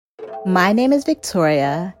My name is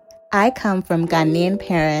Victoria. I come from Ghanaian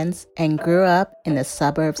parents and grew up in the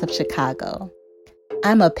suburbs of Chicago.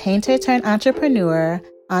 I'm a painter turned entrepreneur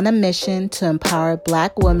on a mission to empower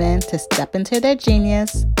Black women to step into their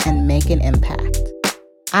genius and make an impact.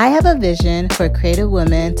 I have a vision for creative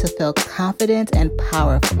women to feel confident and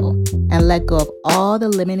powerful and let go of all the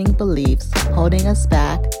limiting beliefs holding us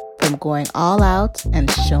back from going all out and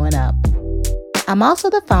showing up. I'm also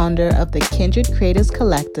the founder of the Kindred Creatives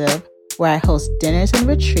Collective, where I host dinners and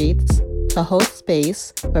retreats to hold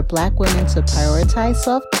space for Black women to prioritize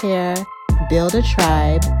self-care, build a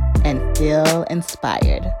tribe, and feel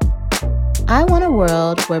inspired. I want a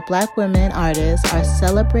world where Black women artists are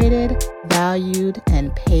celebrated, valued,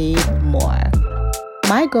 and paid more.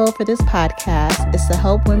 My goal for this podcast is to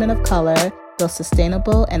help women of color build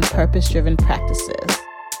sustainable and purpose-driven practices.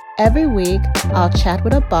 Every week, I'll chat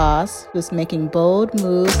with a boss who's making bold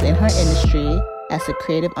moves in her industry as a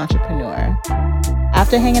creative entrepreneur.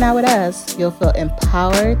 After hanging out with us, you'll feel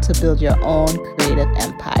empowered to build your own creative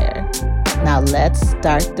empire. Now let's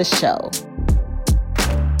start the show.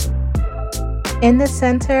 In the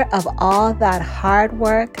center of all that hard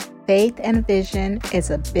work, faith, and vision is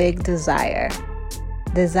a big desire.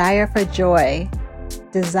 Desire for joy.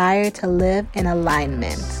 Desire to live in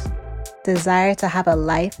alignment. Desire to have a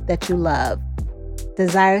life that you love.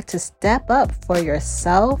 Desire to step up for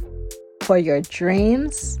yourself, for your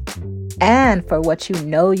dreams, and for what you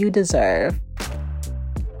know you deserve.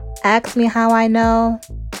 Ask me how I know?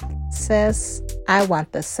 Sis, I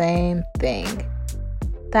want the same thing.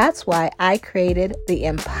 That's why I created the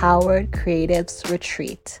Empowered Creatives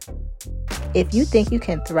Retreat. If you think you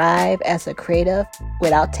can thrive as a creative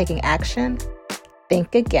without taking action,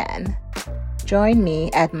 think again. Join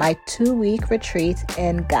me at my 2-week retreat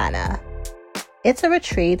in Ghana. It's a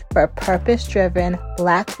retreat for purpose-driven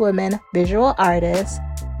Black women visual artists,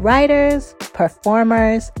 writers,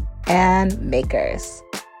 performers, and makers.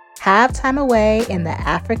 Have time away in the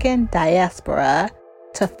African diaspora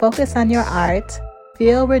to focus on your art,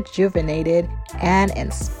 feel rejuvenated and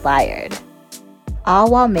inspired, all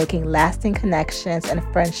while making lasting connections and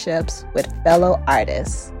friendships with fellow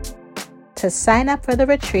artists. To sign up for the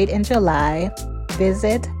retreat in July,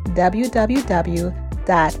 visit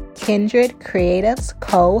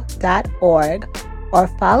www.kindredcreativesco.org or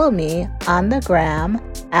follow me on the gram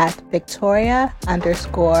at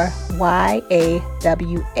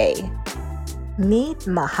Victoria_YAWA. Meet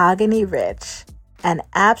Mahogany Rich, an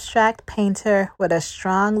abstract painter with a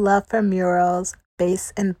strong love for murals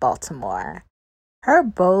based in Baltimore. Her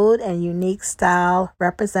bold and unique style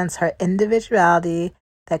represents her individuality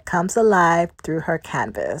that comes alive through her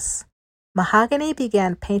canvas. Mahogany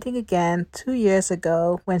began painting again 2 years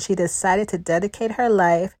ago when she decided to dedicate her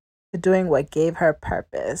life to doing what gave her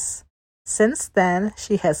purpose. Since then,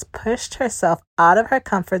 she has pushed herself out of her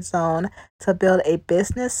comfort zone to build a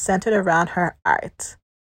business centered around her art.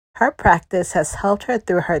 Her practice has helped her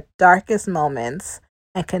through her darkest moments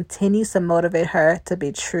and continues to motivate her to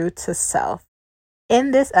be true to self.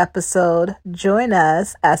 In this episode, join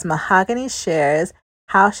us as Mahogany shares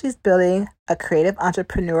how she's building a creative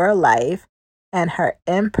entrepreneur life and her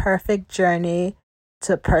imperfect journey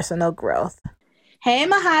to personal growth. Hey,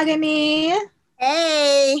 Mahogany.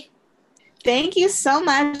 Hey. Thank you so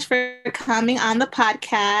much for coming on the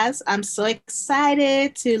podcast. I'm so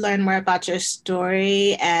excited to learn more about your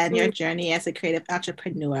story and your journey as a creative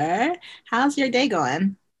entrepreneur. How's your day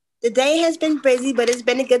going? The day has been busy, but it's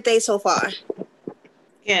been a good day so far.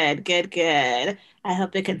 Good. I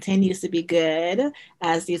hope it continues to be good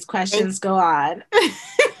as these questions go on.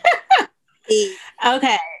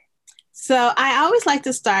 Okay. So I always like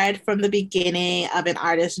to start from the beginning of an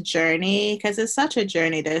artist's journey because it's such a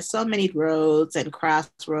journey. There's so many roads and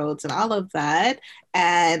crossroads and all of that.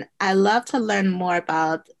 And I love to learn more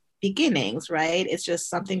about beginnings, right? It's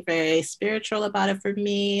just something very spiritual about it for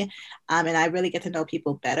me. And I really get to know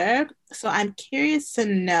people better. So I'm curious to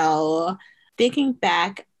know, thinking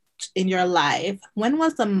back in your life, when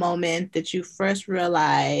was the moment that you first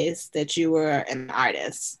realized that you were an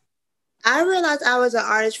artist? I realized I was an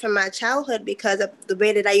artist from my childhood because of the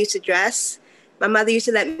way that I used to dress. My mother used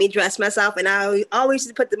to let me dress myself, and I always used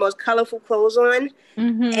to put the most colorful clothes on.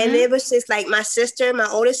 Mm-hmm. And it was just like my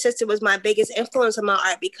oldest sister was my biggest influence on my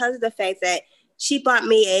art because of the fact that she bought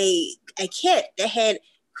me a kit that had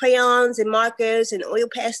crayons and markers and oil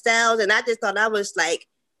pastels, and I just thought I was like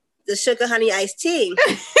the sugar honey iced tea.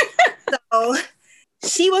 So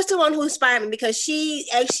she was the one who inspired me because she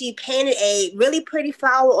actually painted a really pretty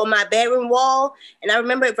flower on my bedroom wall. And I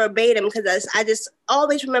remember it verbatim because I just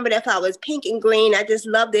always remember that flower. It was pink and green. I just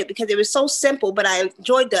loved it because it was so simple, but I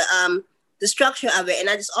enjoyed the the structure of it. And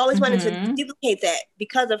I just always wanted to duplicate that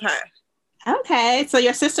because of her. Okay. So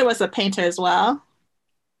your sister was a painter as well?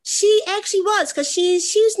 She actually was, because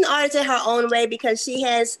she's an artist in her own way, because she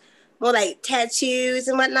has more like tattoos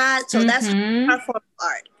and whatnot. So that's her form of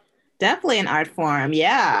art. Definitely an art form.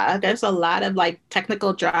 Yeah. There's a lot of like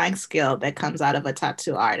technical drawing skill that comes out of a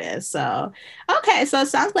tattoo artist. So, okay. So it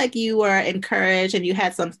sounds like you were encouraged and you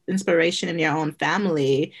had some inspiration in your own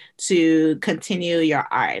family to continue your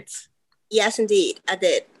art. Yes, indeed. I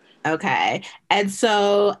did. Okay. And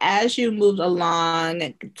so as you moved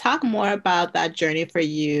along, talk more about that journey for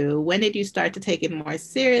you. When did you start to take it more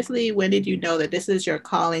seriously? When did you know that this is your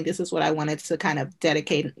calling? This is what I wanted to kind of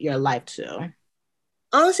dedicate your life to?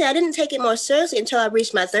 Honestly, I didn't take it more seriously until I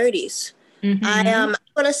reached my 30s. I'm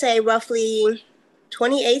going to say roughly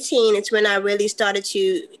 2018 is when I really started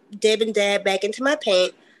to dib and dab back into my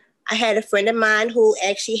paint. I had a friend of mine who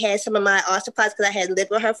actually had some of my art supplies, because I had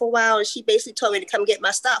lived with her for a while, and she basically told me to come get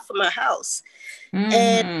my stuff from her house.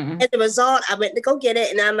 And as a result, I went to go get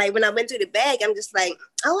it, and I'm like, when I went through the bag, I'm just like,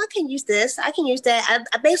 oh, I can use this, I can use that.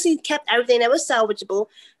 I basically kept everything that was salvageable.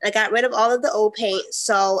 I got rid of all of the old paint,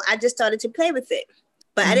 so I just started to play with it.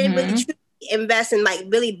 But I didn't really truly invest in like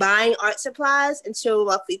really buying art supplies until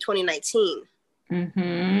roughly 2019.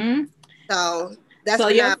 So that's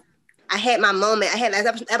when I had my moment.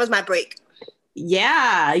 That was my break.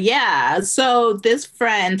 Yeah. So this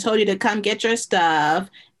friend told you to come get your stuff,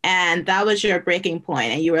 and that was your breaking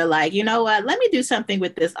point. And you were like, you know what? Let me do something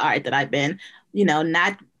with this art that I've been,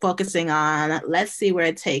 not focusing on. Let's see where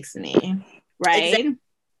it takes me. Right. Exactly.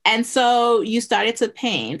 And so you started to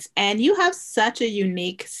paint, and you have such a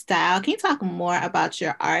unique style. Can you talk more about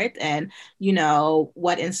your art and,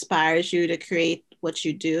 what inspires you to create what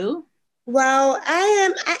you do? Well,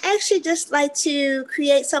 I actually just like to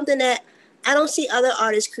create something that I don't see other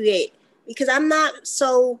artists create, because I'm not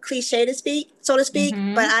so cliche to speak,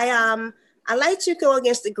 but I like to go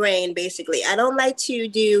against the grain, basically. I don't like to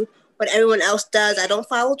do what everyone else does. I don't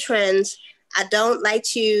follow trends. I don't like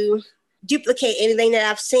to duplicate anything that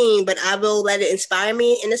I've seen, but I will let it inspire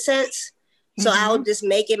me in a sense. So I'll just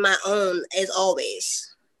make it my own, as always.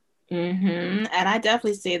 And I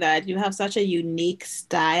definitely see that you have such a unique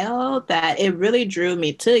style that it really drew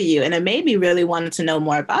me to you, and it made me really want to know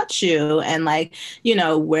more about you and like,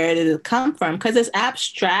 where did it come from? Because it's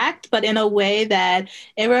abstract, but in a way that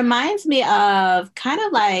it reminds me of kind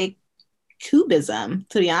of like cubism,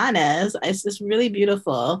 to be honest. It's just really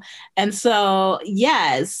beautiful. And so,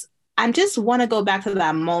 yes, I just want to go back to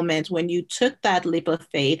that moment when you took that leap of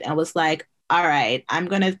faith and was like, all right, I'm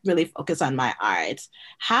going to really focus on my art.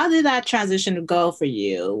 How did that transition go for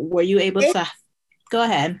you? Were you able to go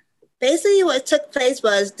ahead? Basically, what took place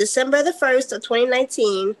was December the 1st of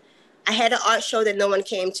 2019. I had an art show that no one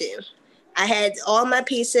came to. I had all my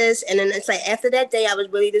pieces, and then it's like after that day, I was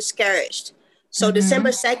really discouraged. So December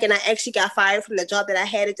 2nd, I actually got fired from the job that I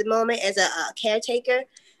had at the moment as a caretaker.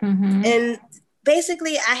 And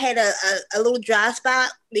basically, I had a little dry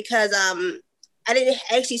spot because I didn't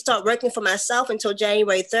actually start working for myself until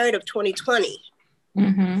January 3rd of 2020.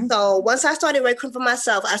 So once I started working for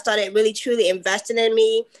myself, I started really truly investing in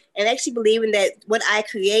me and actually believing that what I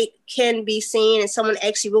create can be seen and someone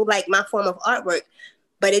actually will like my form of artwork.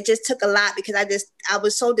 But it just took a lot, because I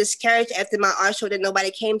was so discouraged after my art show that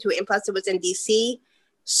nobody came to it. And plus it was in DC.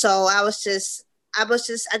 So I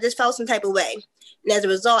just felt some type of way. And as a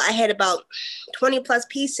result, I had about 20 plus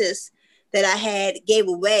pieces that I had gave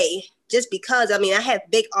away, just because, I have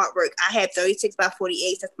big artwork. I have 36 by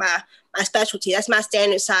 48. That's my specialty. That's my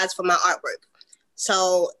standard size for my artwork.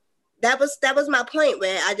 So that was my point,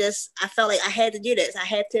 where I felt like I had to do this. I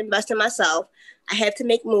had to invest in myself. I had to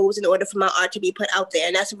make moves in order for my art to be put out there.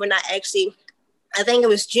 And that's when I think it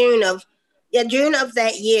was June of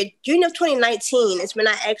that year, June of 2019 is when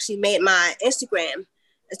I actually made my Instagram and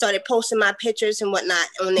started posting my pictures and whatnot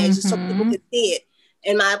on there, just so people could see it.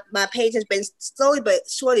 And my page has been slowly but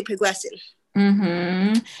surely progressing.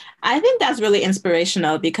 I think that's really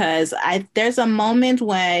inspirational, because there's a moment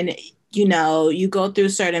when, you go through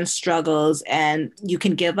certain struggles and you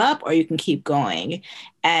can give up or you can keep going.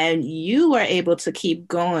 And you were able to keep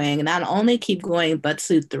going, not only keep going, but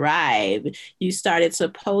to thrive. You started to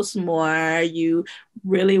post more. You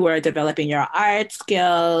really were developing your art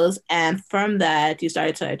skills. And from that, you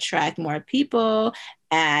started to attract more people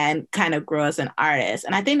and kind of grow as an artist.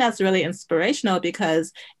 And I think that's really inspirational,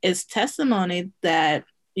 because it's testimony that,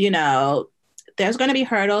 there's going to be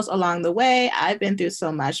hurdles along the way. I've been through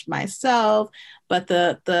so much myself, but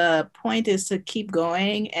the point is to keep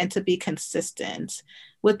going and to be consistent.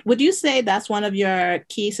 Would you say that's one of your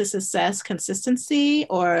keys to success, consistency,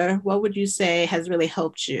 or what would you say has really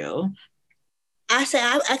helped you?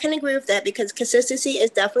 I can agree with that because consistency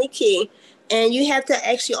is definitely key. And you have to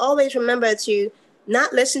actually always remember to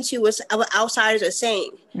not listen to what outsiders are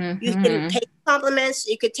saying. You can take compliments.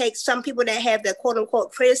 You could take some people that have the quote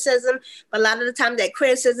unquote criticism, but a lot of the time that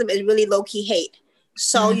criticism is really low key hate.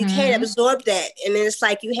 So you can't absorb that. And then it's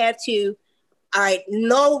like you have to, all right,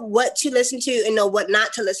 know what to listen to and know what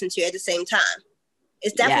not to listen to at the same time.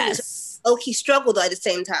 It's definitely a low key struggle though at the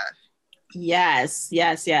same time. Yes,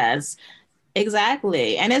 yes, yes.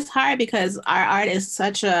 Exactly. And it's hard because our art is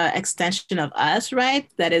such an extension of us, right?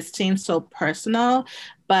 That it seems so personal.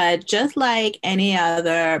 But just like any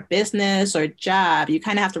other business or job, you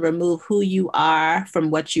kind of have to remove who you are from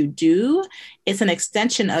what you do. It's an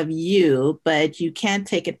extension of you, but you can't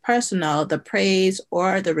take it personal, the praise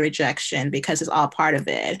or the rejection, because it's all part of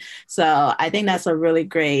it. So I think that's a really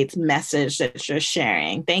great message that you're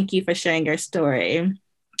sharing. Thank you for sharing your story.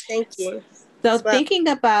 Thank you. So thinking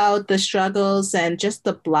about the struggles and just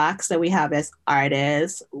the blocks that we have as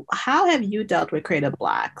artists, how have you dealt with creative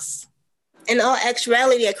blocks? In all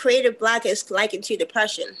actuality, a creative block is likened to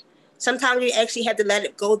depression. Sometimes you actually have to let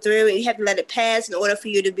it go through and you have to let it pass in order for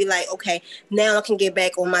you to be like, okay, now I can get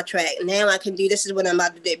back on my track. Now I can do, this is what I'm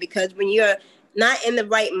about to do. Because when you're not in the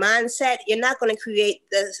right mindset, you're not going to create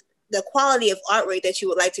the quality of artwork that you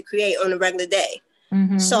would like to create on a regular day.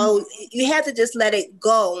 So you have to just let it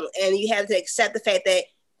go and you have to accept the fact that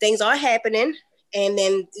things are happening and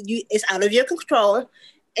then it's out of your control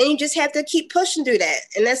and you just have to keep pushing through that.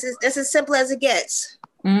 And that's as simple as it gets.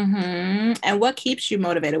 And what keeps you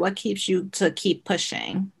motivated? What keeps you to keep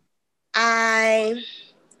pushing? I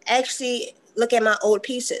actually look at my old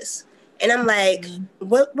pieces and I'm like,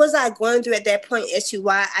 what was I going through at that point as to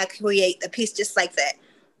why I create a piece just like that?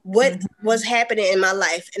 What was happening in my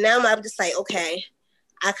life? And now I'm just like, okay,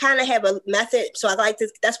 I kind of have a method. So I like to,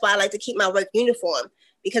 that's why I like to keep my work uniform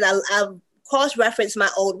because I cross-reference my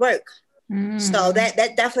old work. So that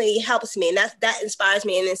definitely helps me. And that inspires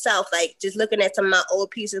me in itself. Like just looking at some of my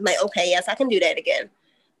old pieces, like, okay, yes, I can do that again.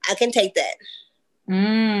 I can take that.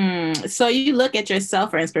 So you look at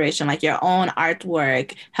yourself for inspiration, like your own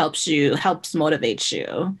artwork helps motivate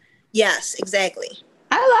you. Yes, exactly.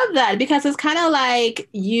 I love that because it's kind of like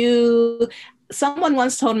someone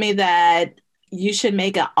once told me that you should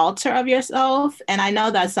make an altar of yourself. And I know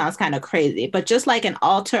that sounds kind of crazy, but just like an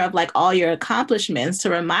altar of like all your accomplishments to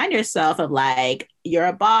remind yourself of like, you're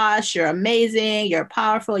a boss, you're amazing, you're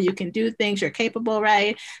powerful, you can do things, you're capable,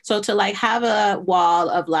 right? So to like have a wall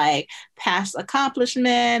of like past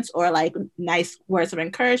accomplishments or like nice words of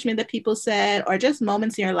encouragement that people said, or just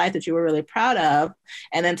moments in your life that you were really proud of.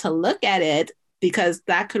 And then to look at it because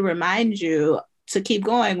that could remind you to keep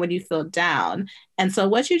going when you feel down. And so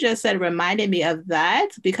what you just said reminded me of that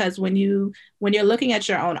because when you're looking at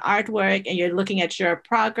your own artwork and you're looking at your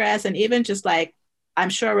progress and even just like, I'm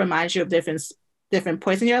sure it reminds you of different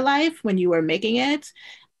points in your life when you were making it,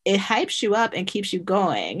 it hypes you up and keeps you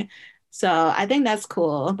going. So I think that's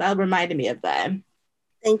cool. That reminded me of that.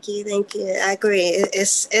 Thank you. I agree.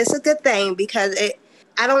 It's a good thing because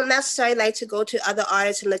I don't necessarily like to go to other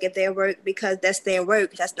artists and look at their work because that's their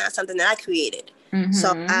work. That's not something that I created.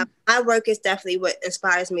 So my work is definitely what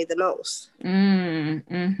inspires me the most.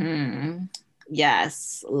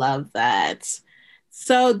 Yes, love that.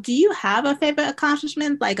 So do you have a favorite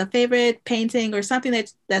accomplishment, like a favorite painting or something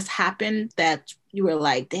that's happened that you were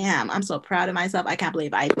like, damn, I'm so proud of myself. I can't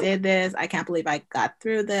believe I did this. I can't believe I got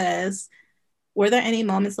through this. Were there any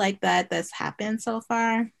moments like that that's happened so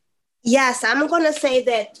far? Yes, I'm going to say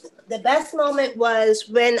that the best moment was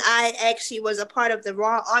when I actually was a part of the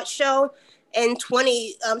Raw Art Show in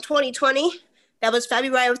 2020. That was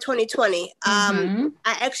February of 2020. I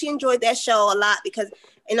actually enjoyed that show a lot because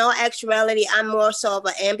in all actuality, I'm more so of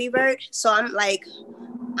an ambivert. So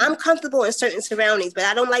I'm comfortable in certain surroundings, but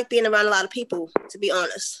I don't like being around a lot of people, to be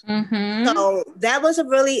honest. So that was a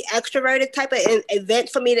really extroverted type of event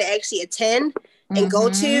for me to actually attend and go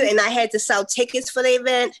to. And I had to sell tickets for the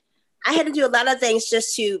event. I had to do a lot of things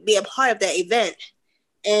just to be a part of that event.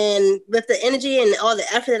 And with the energy and all the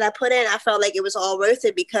effort that I put in, I felt like it was all worth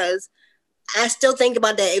it because I still think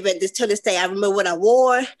about that event till this day. I remember what I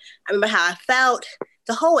wore. I remember how I felt.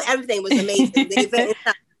 Everything was amazing. The event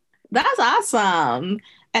itself. That's awesome.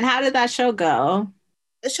 And how did that show go?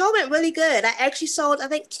 The show went really good. I actually sold, I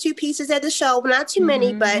think, 2 pieces at the show. Not too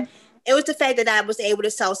many, but it was the fact that I was able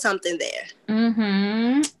to sell something there.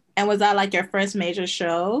 And was that like your first major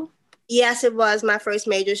show? Yes, it was my first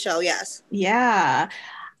major show, yes. Yeah.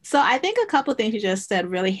 So I think a couple things you just said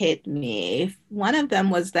really hit me. One of them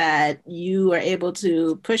was that you were able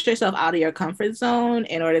to push yourself out of your comfort zone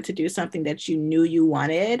in order to do something that you knew you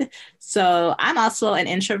wanted. So I'm also an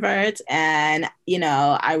introvert, and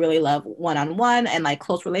I really love one-on-one and like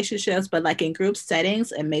close relationships, but like in group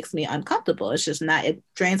settings, it makes me uncomfortable. It's just not, it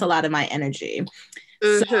drains a lot of my energy.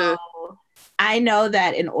 So Mm-hmm. I know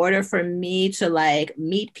that in order for me to like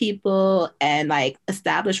meet people and like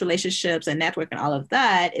establish relationships and network and all of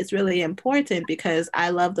that, it's really important because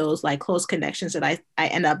I love those like close connections that I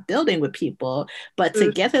end up building with people. But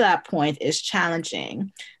to get to that point is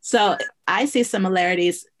challenging. So I see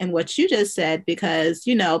similarities in what you just said because,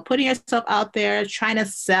 putting yourself out there, trying to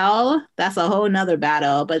sell, that's a whole nother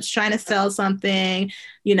battle, but trying to sell something,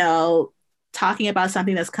 talking about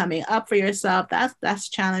something that's coming up for yourself, that's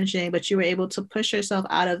challenging, but you were able to push yourself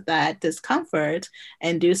out of that discomfort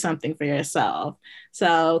and do something for yourself.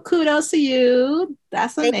 So kudos to you.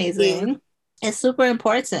 That's Thank amazing. you. It's super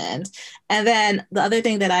important. And then the other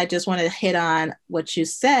thing that I just want to hit on what you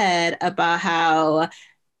said about how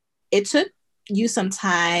it took you some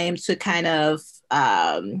time to kind of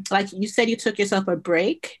like you said, you took yourself a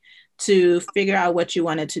break to figure out what you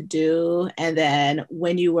wanted to do. And then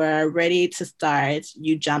when you were ready to start,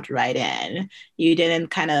 you jumped right in. You didn't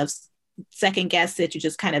kind of second guess it. You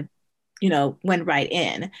just kind of, went right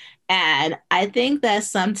in. And I think that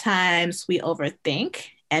sometimes we overthink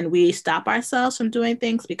and we stop ourselves from doing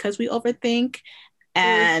things because we overthink.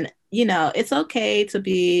 And, it's okay to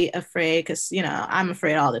be afraid because, I'm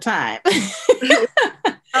afraid all the time.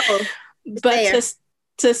 Oh, But fair.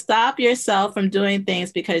 to stop yourself from doing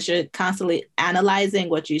things because you're constantly analyzing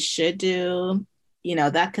what you should do,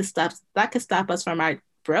 that could stop us from our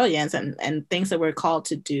brilliance and things that we're called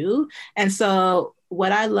to do. And so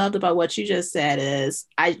what I loved about what you just said is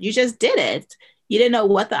you just did it. You didn't know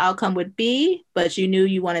what the outcome would be, but you knew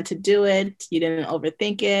you wanted to do it. You didn't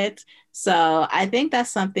overthink it. So I think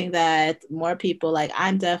that's something that more people, like,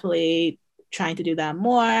 I'm definitely trying to do that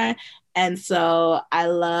more. And so I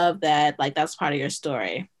love that, like, that's part of your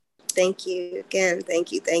story. Thank you again.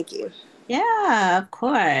 Thank you. Thank you. Yeah, of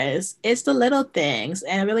course. It's the little things,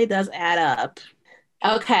 and it really does add up.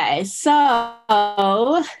 Okay,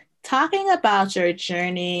 so talking about your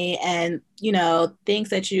journey and, things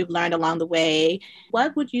that you've learned along the way,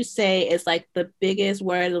 what would you say is like the biggest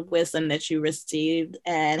word of wisdom that you received,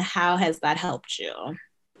 and how has that helped you?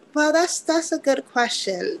 Well, that's a good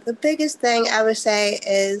question. The biggest thing I would say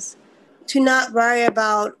is to not worry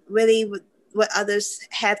about really what others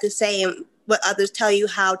have to say and what others tell you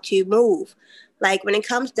how to move. Like when it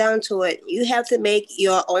comes down to it, you have to make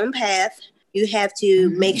your own path. You have to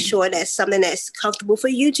make sure that's something that's comfortable for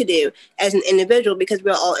you to do as an individual because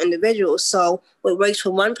we're all individuals. So what works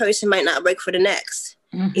for one person might not work for the next.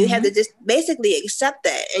 You have to just basically accept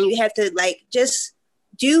that, and you have to like just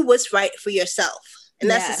do what's right for yourself. And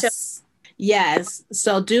that's the simple. Yes.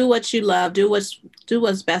 So do what you love. Do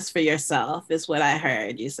what's best for yourself is what I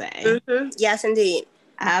heard you say. Yes, indeed.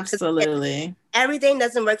 Absolutely. Everything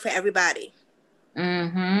doesn't work for everybody.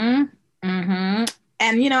 Mm-hmm. Mm-hmm.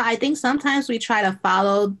 And I think sometimes we try to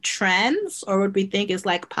follow trends or what we think is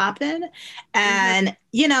like popping. And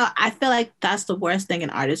I feel like that's the worst thing an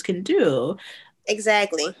artist can do.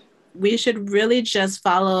 Exactly. We should really just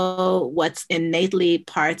follow what's innately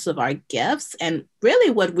parts of our gifts and really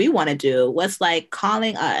what we want to do, what's like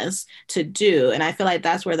calling us to do. And I feel like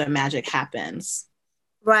that's where the magic happens.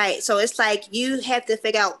 Right. So it's like you have to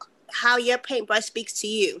figure out how your paintbrush speaks to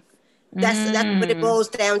you. That's what it boils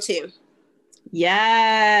down to.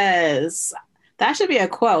 Yes. That should be a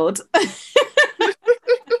quote.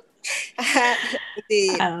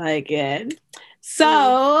 Indeed. I like it.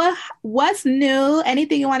 So, what's new?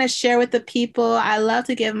 Anything you want to share with the people? I love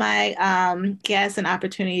to give my guests an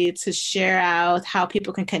opportunity to share out how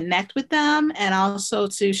people can connect with them and also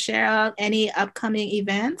to share out any upcoming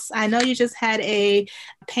events. I know you just had a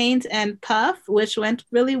paint and puff, which went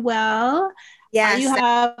really well. Yes. You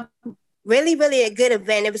have really, really a good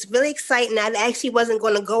event. It was really exciting. I actually wasn't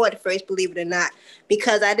going to go at first, believe it or not,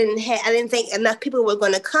 because I didn't think enough people were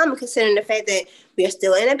going to come, considering the fact that we are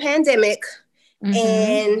still in a pandemic.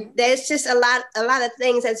 And there's just a lot of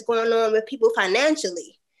things that's going on with people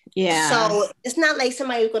financially. Yeah. So it's not like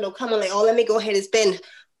somebody's going to come and like, oh, let me go ahead and spend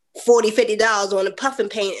 $40-$50 on a puffing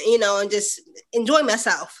paint, and just enjoy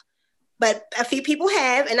myself. But a few people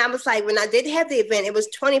have, and I was like, when I did have the event, it was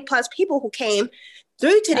 20 plus people who came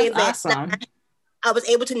through to the event. Awesome. I was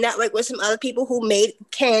able to network with some other people who made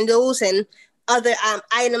candles and other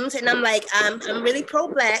items, and I'm like, I'm really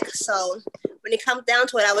pro-Black, so when it comes down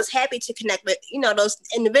to it, I was happy to connect with those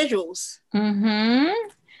individuals. And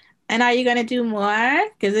And are you going to do more?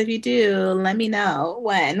 Because if you do, let me know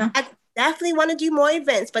when. I definitely want to do more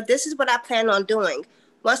events, but this is what I plan on doing.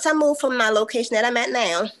 Once I move from my location that I'm at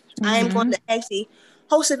now, I am going to actually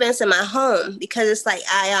host events in my home because it's like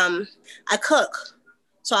I cook.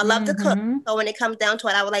 So I love to cook. So when it comes down to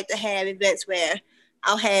it, I would like to have events where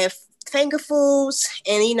I'll have finger foods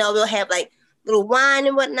and, we'll have like little wine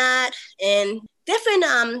and whatnot and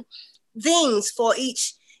different things for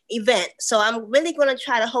each event. So I'm really going to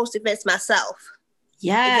try to host events myself.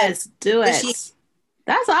 Yes, do it.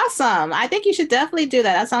 That's awesome. I think you should definitely do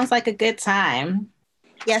that. That sounds like a good time.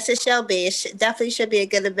 Yes, it shall be. It definitely should be a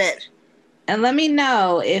good event. And let me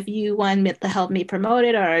know if you want to help me promote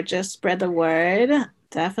it or just spread the word.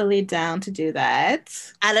 Definitely down to do that.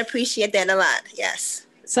 I'd appreciate that a lot. Yes.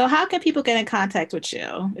 So how can people get in contact with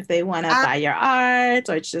you if they want to buy your art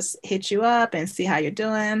or just hit you up and see how you're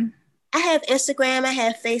doing? I have Instagram, I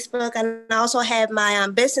have Facebook, and I also have my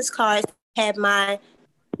business cards. They have my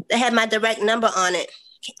direct number on it.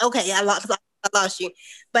 Okay, I lost you.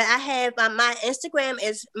 But I have my Instagram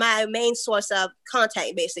is my main source of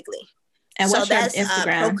contact, basically. And what's your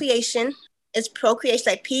Instagram? Procreation. It's Procreation,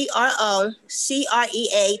 like PROCREATION HOGGZART.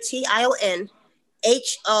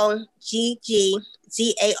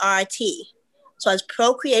 So it's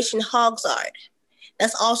Procreation Hogsart.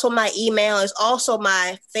 That's also my email. It's also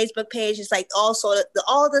my Facebook page. It's like also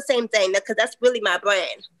all the same thing because that's really my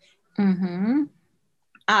brand. Mm-hmm.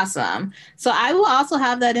 Awesome. So I will also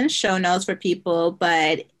have that in show notes for people,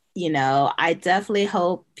 but I definitely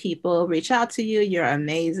hope people reach out to you. You're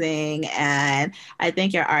amazing. And I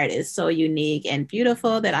think your art is so unique and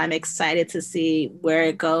beautiful that I'm excited to see where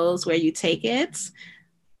it goes, where you take it.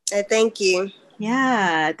 Thank you.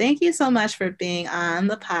 Yeah. Thank you so much for being on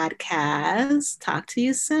the podcast. Talk to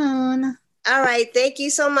you soon. All right. Thank you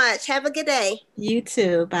so much. Have a good day. You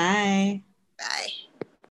too. Bye. Bye.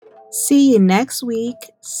 See you next week,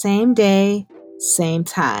 same day, same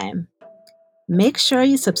time. Make sure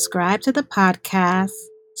you subscribe to the podcast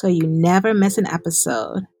so you never miss an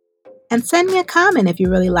episode. And send me a comment if you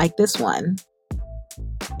really like this one.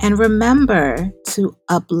 And remember to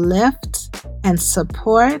uplift and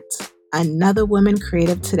support another woman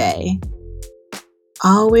creative today.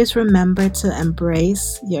 Always remember to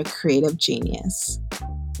embrace your creative genius.